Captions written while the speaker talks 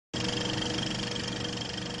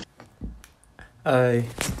I,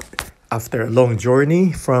 after a long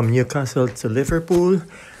journey from Newcastle to Liverpool,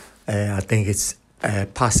 I think it's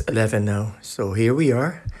past 11 now. So here we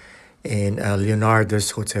are in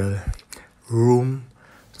Leonardo's Hotel, room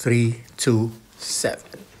 327.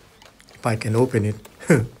 If I can open it.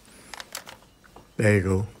 There you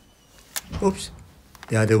go. Oops,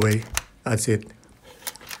 the other way. That's it.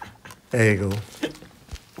 There you go.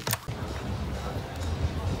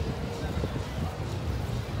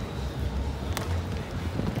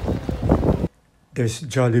 There's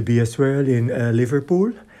Jollibee as well in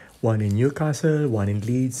Liverpool, one in Newcastle, one in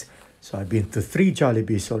Leeds. So I've been to 3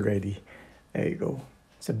 Jollibees already. There you go.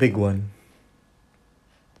 It's a big one.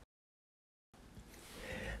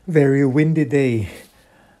 Very windy day.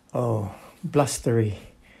 Oh, blustery.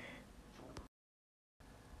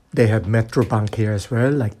 They have Metro Bank here as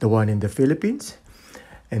well, like the one in the Philippines.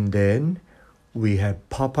 And then we have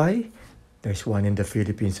Popeye. There's one in the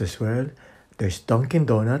Philippines as well. There's Dunkin'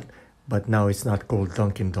 Donut. But now it's not called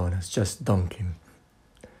Dunkin' Donuts, just Dunkin'.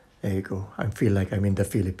 There you go. I feel like I'm in the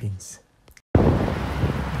Philippines.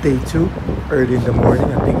 Day 2, early in the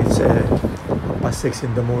morning. I think it's 6:30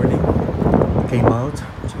 in the morning. Came out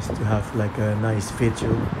just to have like a nice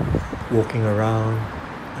video, walking around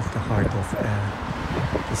at the heart of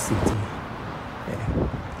the city.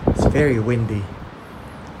 Yeah. It's very windy.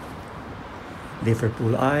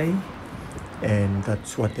 Liverpool Eye, and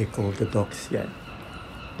that's what they call the docks. Yeah.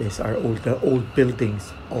 These are all the old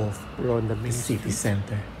buildings of the city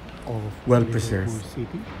center. Of well preserved,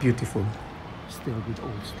 city. Beautiful. Still with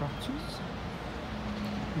old structures.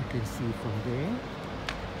 You can see from there.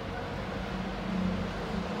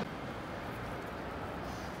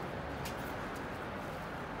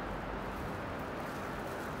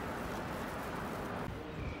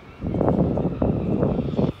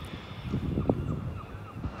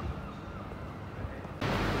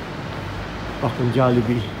 Back in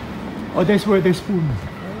Jollibee. Oh, that's where the spoon.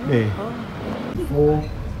 There. For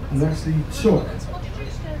Leslie took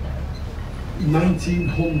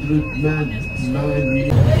 1,900 men, 9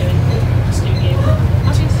 years.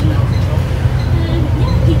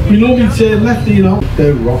 We normally turn left, you know.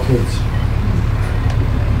 They're rockets.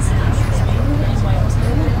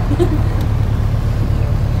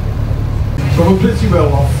 So we're pretty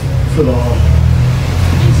well off for our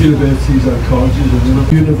universities and colleges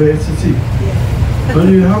and university. And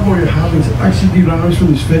you have what you have, it actually derives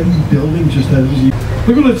from this very building just ahead of you.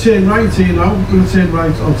 We're going to turn right here now, we're going to turn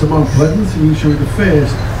right onto Mount Pleasant, and we'll show you the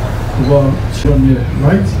first of our on your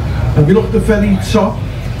right. And if you look at the very top,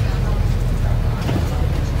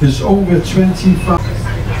 there's over 25.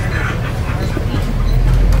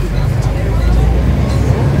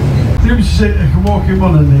 You used to say I can walk in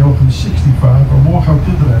one and they open 65 and walk out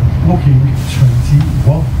the other end looking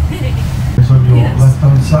 21. It's on your left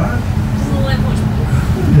hand side.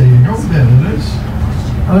 There you go, there it is.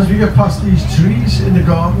 And as we get past these trees in the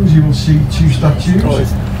gardens, you will see 2 statues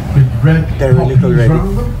with red poppies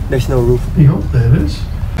around them. There's no roof. There you go, there it is.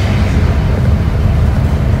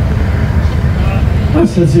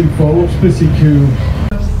 That's the in full, it's pretty cool.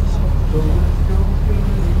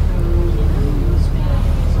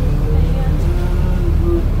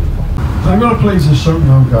 I'm going to play this song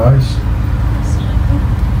now, guys.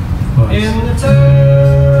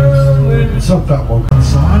 It's not that one.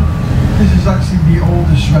 This is actually the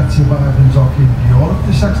oldest red surviving dock in Europe.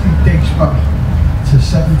 This actually dates back to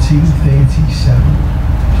 1737.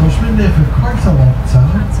 So it's been there for quite a long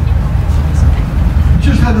time.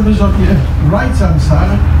 Just ahead of us on your right hand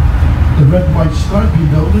side, the red white stripy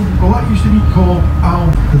building. Well, that used to be called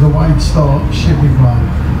the White Star Shipping Line.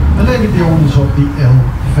 And they were the owners of the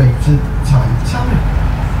ill-fated Titanic.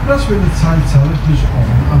 That's where the Titanic was on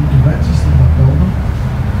and registered that building.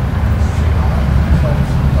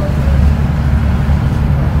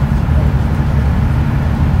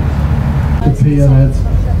 The Pierhead.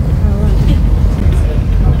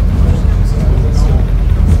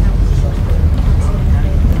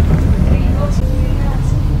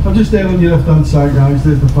 I'm just there on your left hand side, guys.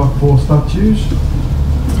 There's the 4 statues.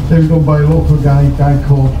 They were done by a local guy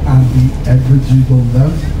called Andy Edwards who done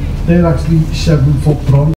them. They're actually 7-foot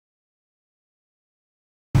bronze.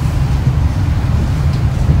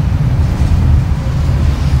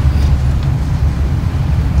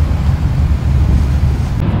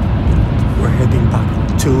 We're heading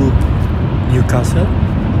back to Newcastle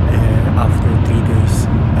after 3 days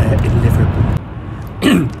in Liverpool.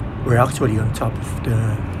 We're actually on top of the,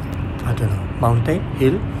 I don't know, mountain,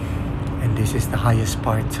 hill. And this is the highest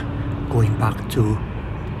part going back to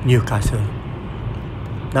Newcastle.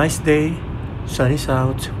 Nice day, sun is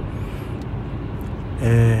out,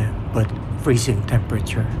 but freezing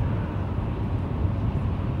temperature.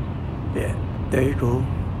 there you go.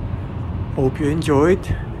 Hope you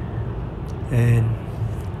enjoyed, and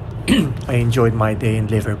I enjoyed my day in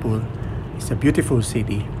Liverpool. It's a beautiful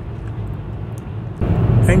city.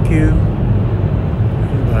 Thank you.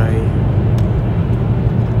 Bye.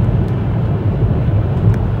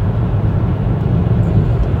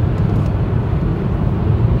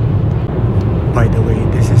 By the way,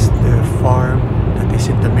 this is the farm that is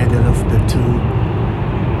in the middle of the two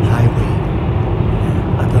highway.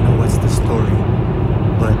 I don't know what's the story.